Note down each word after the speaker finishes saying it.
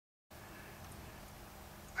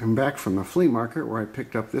I'm back from the flea market where I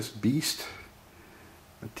picked up this beast,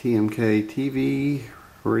 a TMK TV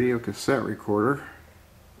radio cassette recorder.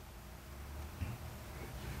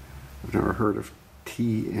 I've never heard of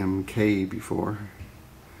TMK before.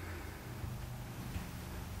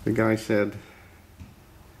 The guy said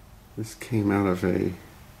this came out of a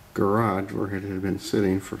garage where it had been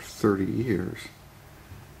sitting for 30 years.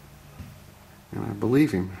 And I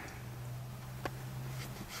believe him.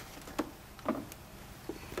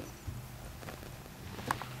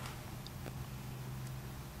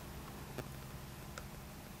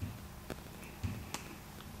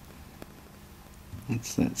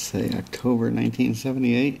 What's that say? October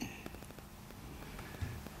 1978?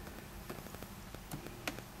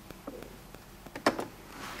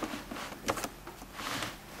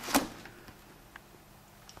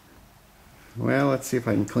 Well, let's see if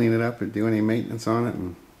I can clean it up and do any maintenance on it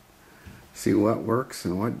and see what works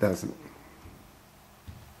and what doesn't.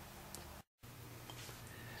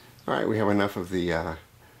 Alright, we have enough of the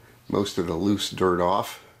most of the loose dirt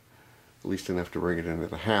off, at least enough to bring it into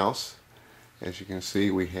the house. As you can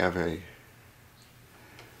see, we have a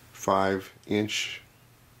 5-inch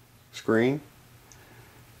screen,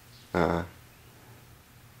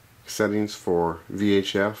 settings for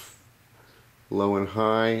VHF, low and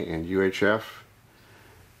high, and UHF.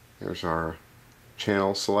 There's our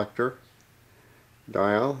channel selector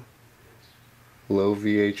dial, low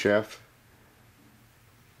VHF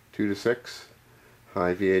 2 to 6,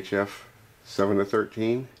 high VHF 7 to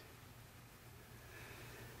 13.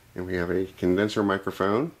 And we have a condenser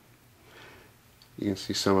microphone. You can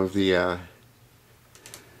see some of the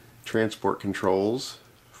transport controls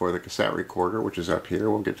for the cassette recorder, which is up here.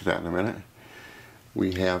 We'll get to that in a minute.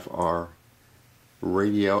 We have our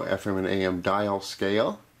radio FM and AM dial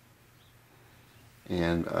scale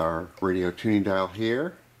and our radio tuning dial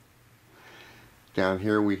here. Down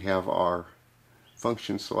here we have our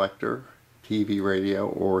function selector, TV radio,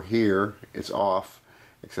 or here it's off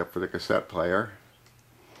except for the cassette player.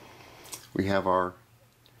 We have our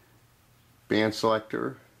band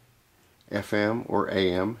selector, FM or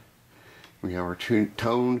AM. We have our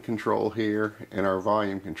tone control here and our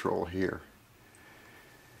volume control here.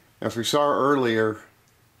 As we saw earlier,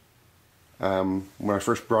 when I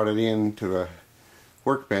first brought it in to the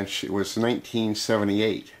workbench, it was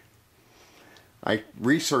 1978. I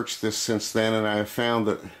researched this since then, and I have found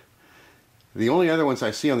that the only other ones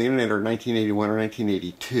I see on the internet are 1981 or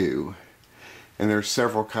 1982. And there's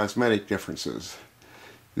several cosmetic differences.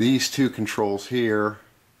 These two controls here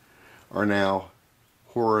are now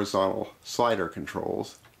horizontal slider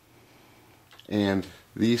controls, and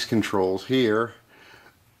these controls here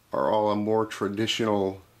are all a more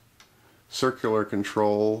traditional circular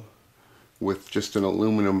control with just an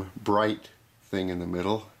aluminum bright thing in the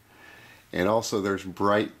middle, and also there's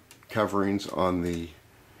bright coverings on the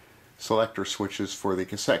selector switches for the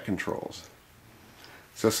cassette controls.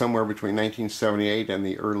 So somewhere between 1978 and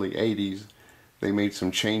the early 80s, they made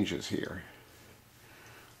some changes here.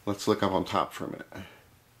 Let's look up on top for a minute.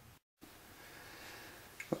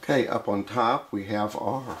 Okay, up on top we have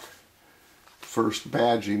our first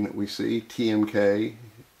badging that we see, TMK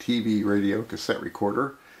TV radio cassette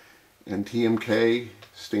recorder. And TMK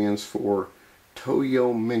stands for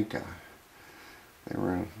Toyomenka. They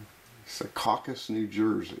were in Secaucus, New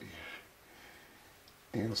Jersey.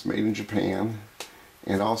 And it's made in Japan.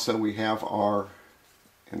 And also we have our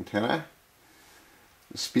antenna,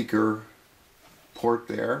 the speaker port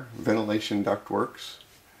there, ventilation ductworks.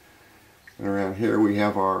 And around here we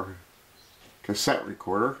have our cassette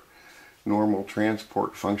recorder, normal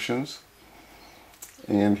transport functions.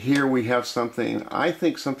 And here we have something, I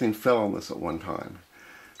think something fell on this at one time.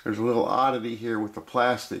 There's a little oddity here with the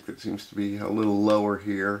plastic that seems to be a little lower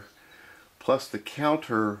here. Plus the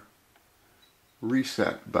counter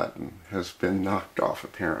reset button has been knocked off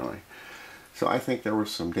apparently. So I think there was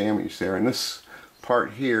some damage there, and this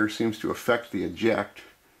part here seems to affect the eject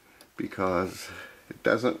because it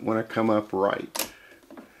doesn't want to come up right.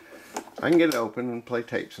 I can get it open and play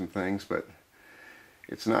tapes and things, but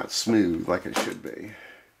it's not smooth like it should be,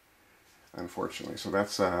 unfortunately. So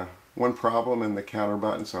that's one problem in the counter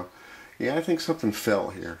button. So yeah, I think something fell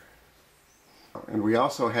here. And we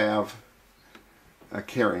also have a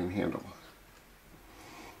carrying handle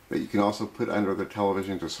that you can also put under the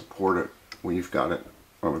television to support it when you've got it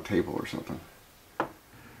on a table or something.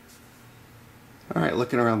 Alright,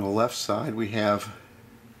 looking around the left side, we have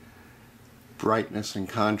brightness and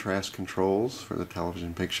contrast controls for the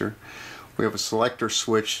television picture. We have a selector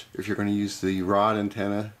switch if you're going to use the rod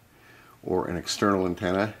antenna or an external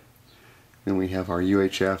antenna. Then we have our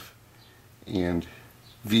UHF and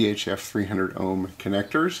VHF 300 ohm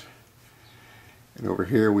connectors. And over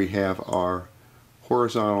here we have our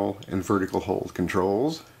horizontal and vertical hold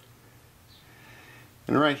controls.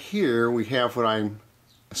 And right here we have what I'm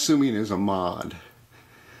assuming is a mod.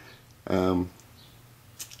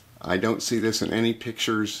 I don't see this in any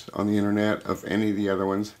pictures on the internet of any of the other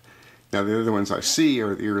ones. Now the other ones I see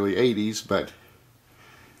are the early 80s, but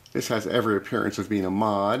this has every appearance of being a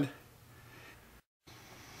mod.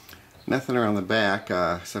 Nothing around the back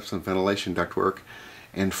except some ventilation ductwork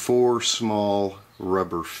and 4 small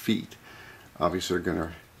rubber feet. Obviously they're going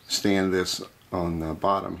to stand this on the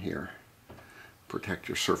bottom here. Protect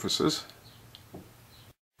your surfaces.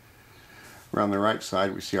 Around the right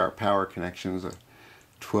side we see our power connections, a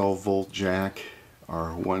 12 volt jack, our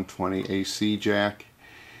 120 AC jack,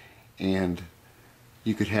 and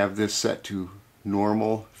you could have this set to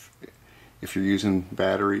normal if you're using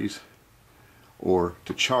batteries, or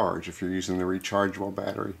to charge if you're using the rechargeable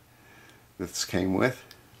battery that this came with.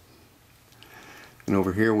 And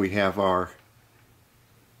over here we have our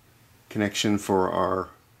connection for our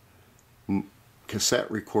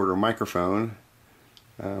cassette recorder microphone,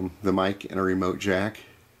 the mic and a remote jack,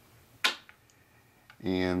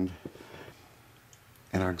 and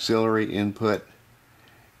an auxiliary input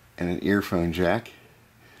and an earphone jack.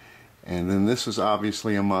 And then this is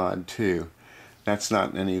obviously a mod too. That's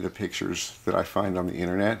not in any of the pictures that I find on the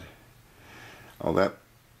internet. Oh, that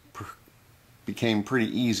became pretty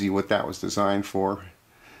easy what that was designed for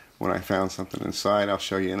when I found something inside. I'll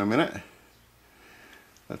show you in a minute.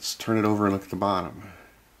 Let's turn it over and look at the bottom.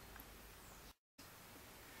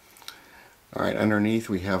 Alright, underneath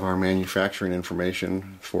we have our manufacturing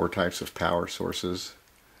information, 4 types of power sources.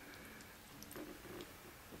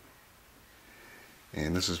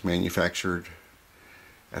 And this is manufactured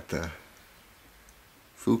at the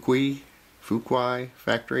Fuquay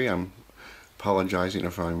factory. I'm apologizing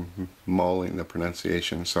if I'm mauling the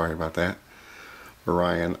pronunciation, sorry about that.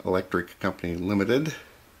 Orion Electric Company Limited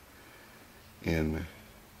in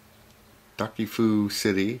Tokifu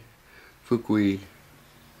City, Fuquay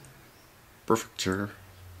Prefecture,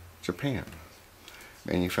 Japan.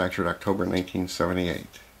 Manufactured October 1978.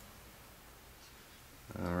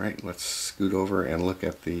 Alright, let's scoot over and look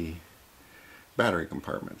at the battery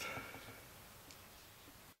compartment.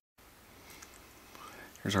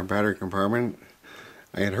 Here's our battery compartment.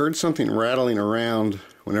 I had heard something rattling around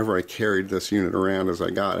whenever I carried this unit around as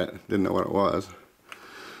I got it. Didn't know what it was.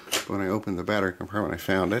 But when I opened the battery compartment I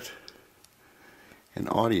found it. An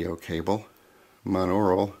audio cable,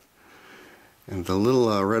 monaural. And the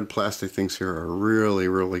little red plastic things here are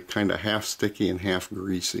really kind of half sticky and half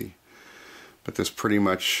greasy. But this pretty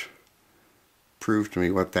much proved to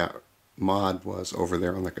me what that mod was over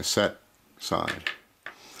there on the cassette side.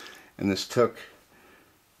 And this took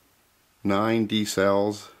 9 D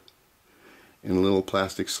cells in little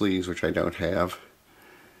plastic sleeves, which I don't have,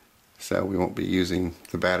 so we won't be using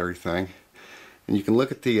the battery thing. And you can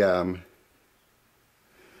look at the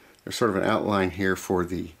there's sort of an outline here for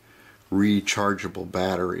the rechargeable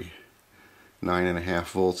battery, 9.5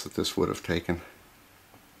 volts that this would have taken.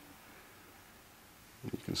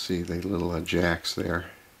 You can see the little jacks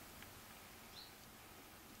there.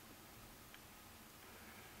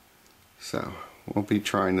 So we'll be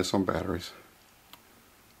trying this on batteries.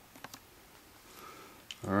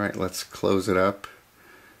 Alright, let's close it up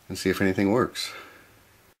and see if anything works.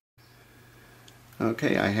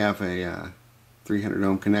 Okay, I have a 300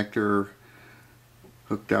 ohm connector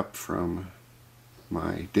hooked up from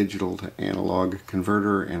my digital to analog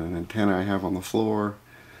converter and an antenna I have on the floor.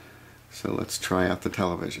 So let's try out the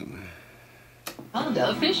television.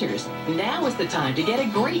 Honda Fishers. Now is the time to get a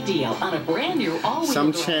great deal on a brand new all-wheel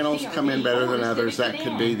Some drive channels CRV come in better than or others. That Civic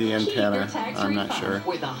could sedan. be the Keep your antenna. tax I'm not refund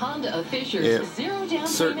sure. With a Honda Fishers It zero down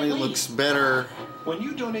certainly payment looks lease. better When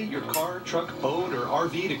you donate your car, truck, boat, or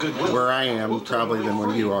RV to Goodwill, where I am probably than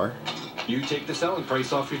where you are. you take the selling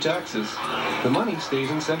price off your taxes. The money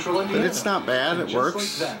stays in Central Indiana. But it's not bad. And It just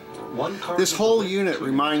works. like that, one car This can whole deliver unit to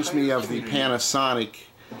reminds entire me of the community. Panasonic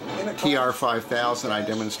TR5000 I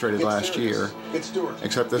demonstrated last year,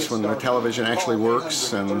 except this one the television actually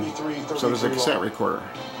works and so does the cassette recorder.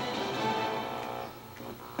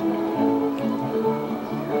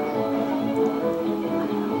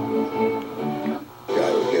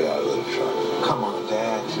 Guy would get out of the truck. Come on,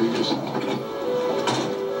 Dad. So you just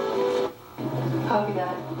Copy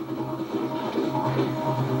that.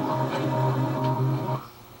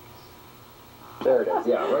 There it is,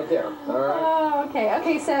 yeah, right there. All right. Oh, okay.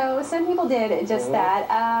 Okay, so some people did just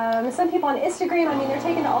that. Some people on Instagram, I mean, they're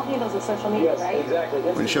taking to all handles of social media, Yes, right? exactly.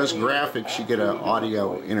 When it shows graphics, you get an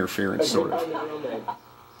audio interference, sort of.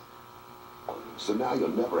 So now you'll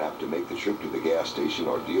never have to make the trip to the gas station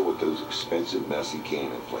or deal with those expensive, messy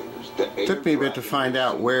can inflators. It took me a bit to find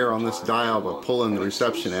out where on this dial to pull in the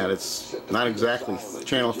reception at. It's not exactly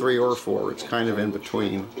channel 3 or 4. It's kind of in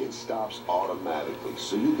between. It stops automatically,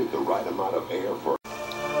 so you get the right amount of air for...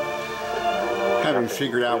 Having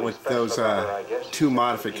figured out what those two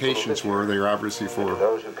modifications were, they were obviously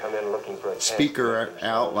for speaker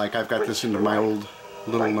out, like I've got this into my old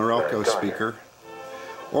little Norelco speaker.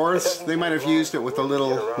 Or they might have used it with a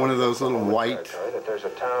little, one of those little white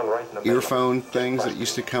earphone things that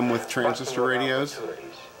used to come with transistor radios.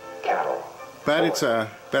 But it's a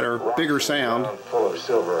better, bigger sound. Full of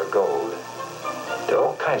silver or gold. There are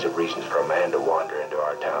all kinds of reasons for a man to wander into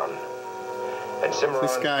our town. And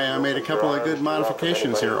this guy made a couple of good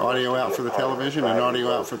modifications here. Audio out for the television and audio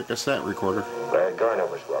out for the cassette recorder. Larry Garner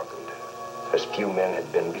was welcomed, as few men had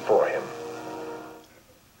been before him.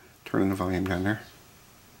 Turning the volume down there.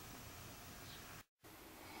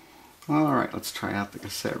 Alright, let's try out the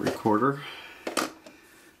cassette recorder.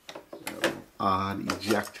 Odd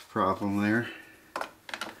eject problem there.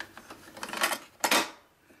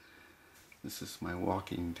 This is my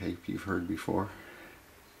walking tape you've heard before.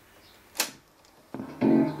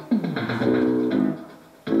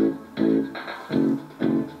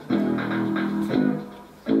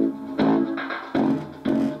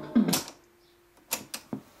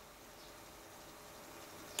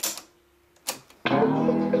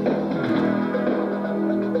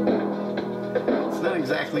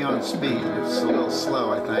 Exactly on speed. It's a little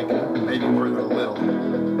slow, I think. Maybe more than a little.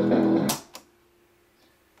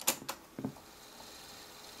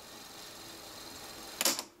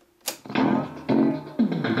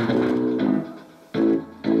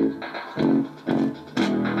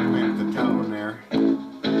 Maybe the tone there.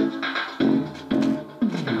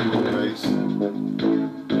 A little bass.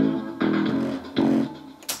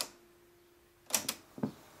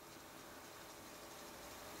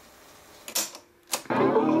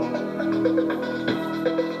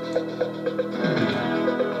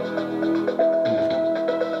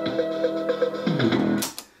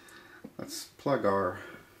 Let's plug our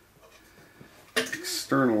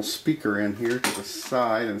external speaker in here to the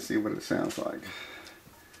side and see what it sounds like.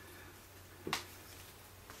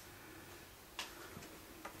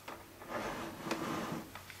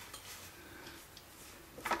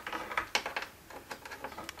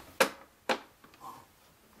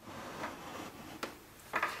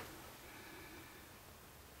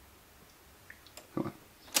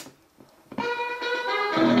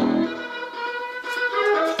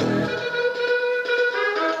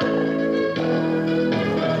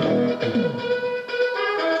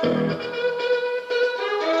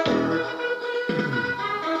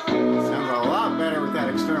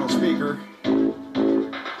 External speaker.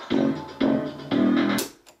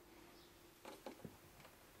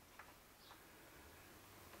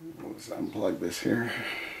 Let's unplug this here.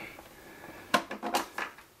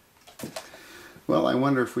 Well, I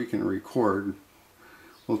wonder if we can record.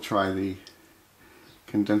 We'll try the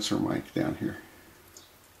condenser mic down here.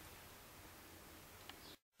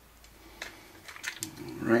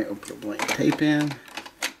 Alright, we'll put a blank tape in.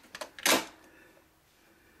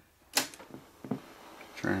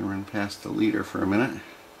 Try and run past the leader for a minute.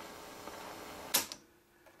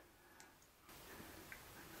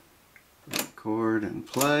 Record and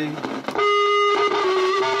play.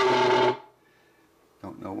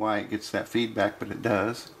 Don't know why it gets that feedback, but it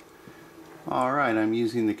does. Alright, I'm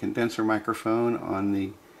using the condenser microphone on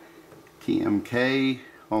the TMK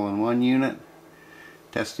all-in-one unit,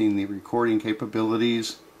 testing the recording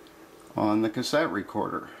capabilities on the cassette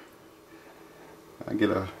recorder. I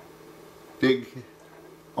get a big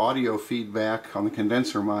audio feedback on the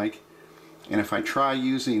condenser mic, and if I try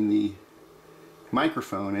using the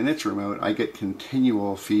microphone and its remote, I get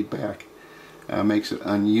continual feedback. Makes it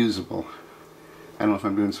unusable. I don't know if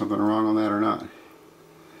I'm doing something wrong on that or not,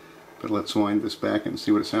 but let's wind this back and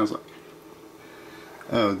see what it sounds like.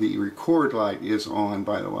 Oh, the record light is on,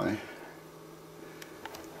 by the way.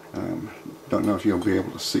 Don't know if you'll be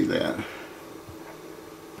able to see that.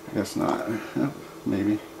 I guess not. Oh,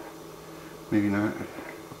 maybe not.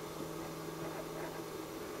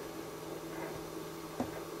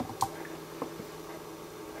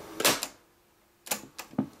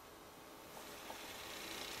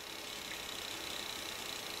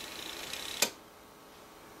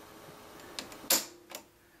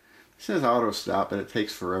 It says auto stop, but it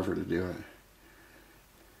takes forever to do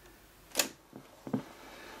it.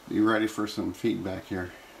 Be ready for some feedback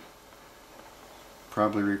here.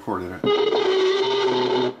 Probably recorded it.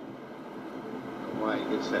 Why it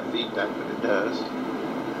gets that feedback, but it does.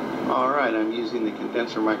 Alright, I'm using the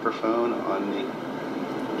condenser microphone on the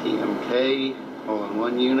TMK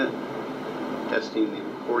all-in-one unit, testing the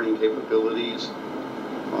recording capabilities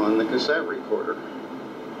on the cassette recorder.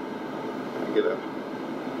 I get a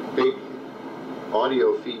big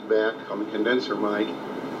audio feedback on the condenser mic,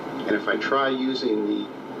 and if I try using the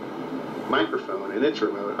microphone and its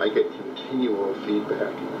remote, I get continual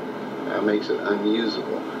feedback. That makes it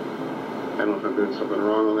unusable. I don't know if I'm doing something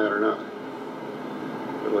wrong on that or not.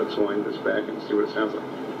 But let's wind this back and see what it sounds like.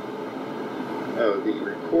 Oh, the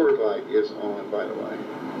record light is on, by the way.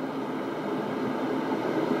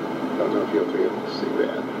 Don't know if you'll be able to see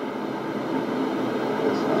that.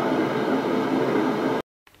 It's not.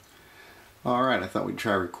 Alright, I thought we'd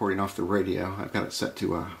try recording off the radio. I've got it set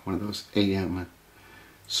to one of those AM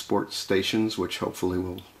sports stations, which hopefully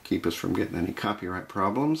will keep us from getting any copyright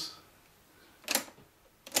problems.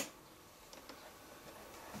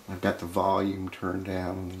 I've got the volume turned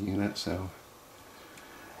down on the unit, so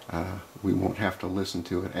we won't have to listen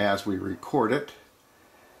to it as we record it.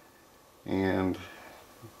 And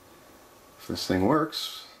if this thing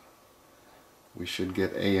works, we should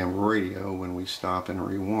get AM radio when we stop and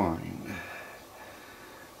rewind,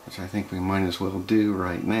 which I think we might as well do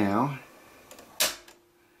right now.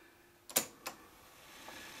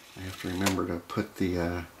 I have to remember to put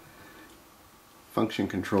the function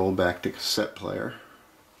control back to cassette player.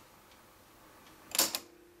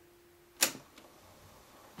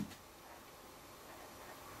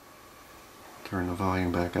 Turn the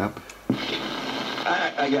volume back up.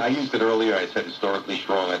 I used it earlier. I said historically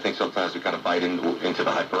strong. I think sometimes we kind of bite into the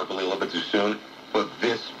hyperbole a little bit too soon. But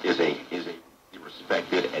this is a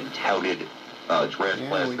respected and touted draft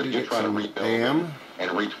class that you're trying to rebuild AM and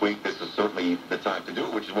retweak. This is certainly the time to do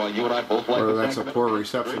it, which is why you and I both like. Whether that's a poor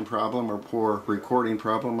reception problem or poor recording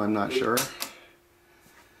problem, I'm not sure.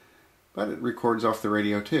 But it records off the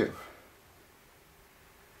radio too,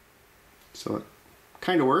 so it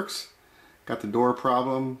kind of works. Got the door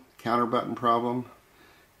problem, counter button problem.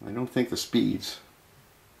 I don't think the speeds.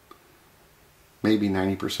 Maybe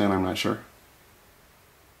 90%, I'm not sure.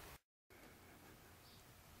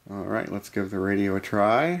 Alright, let's give the radio a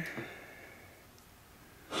try.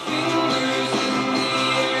 FM.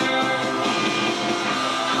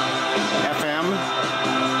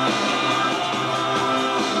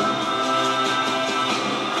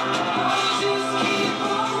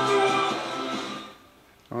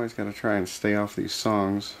 Always got to try and stay off these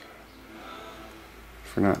songs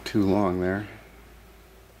for not too long there.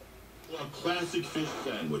 A classic fish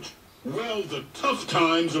sandwich. Well, the tough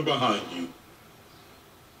times are behind you.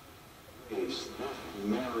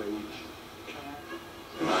 Marriage.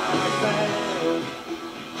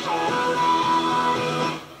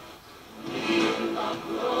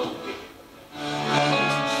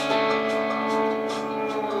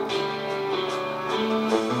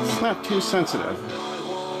 It's not too sensitive.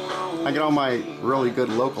 I get all my really good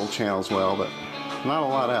local channels well, but not a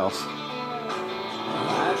lot else.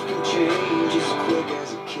 Life can change as quick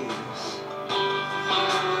as a kiss.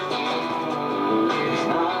 It's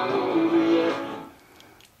not over yet.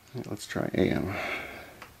 Let's try AM.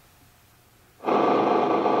 I'm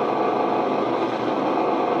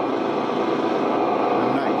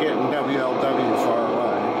not getting WLW far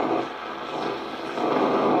away.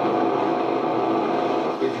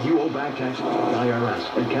 If you owe back taxes to the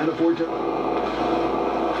IRS and can't afford to...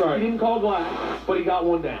 Sorry. He didn't call Black, but he got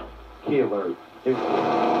one down. Key alert. Zoo,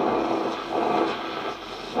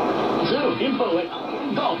 info at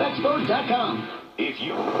golfexpos.com. If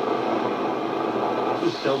you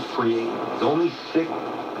self-create, it's only sick.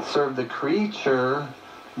 Serve the creature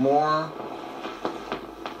more.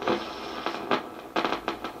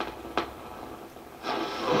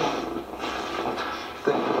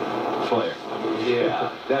 Player.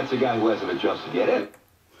 Yeah, that's a guy who hasn't adjusted yet.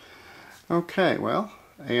 Okay, well,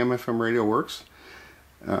 AM/FM radio works.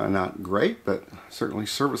 Not great, but certainly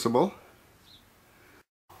serviceable.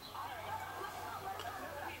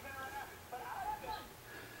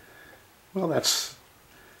 Well, that's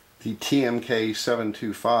the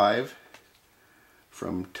TMK-725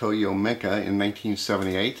 from Toyomenka in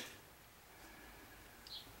 1978.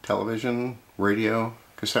 Television, radio,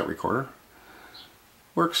 cassette recorder.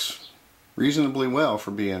 Works reasonably well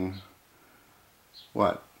for being,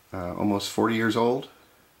 what, almost 40 years old.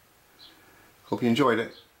 Hope you enjoyed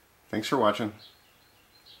it. Thanks for watching.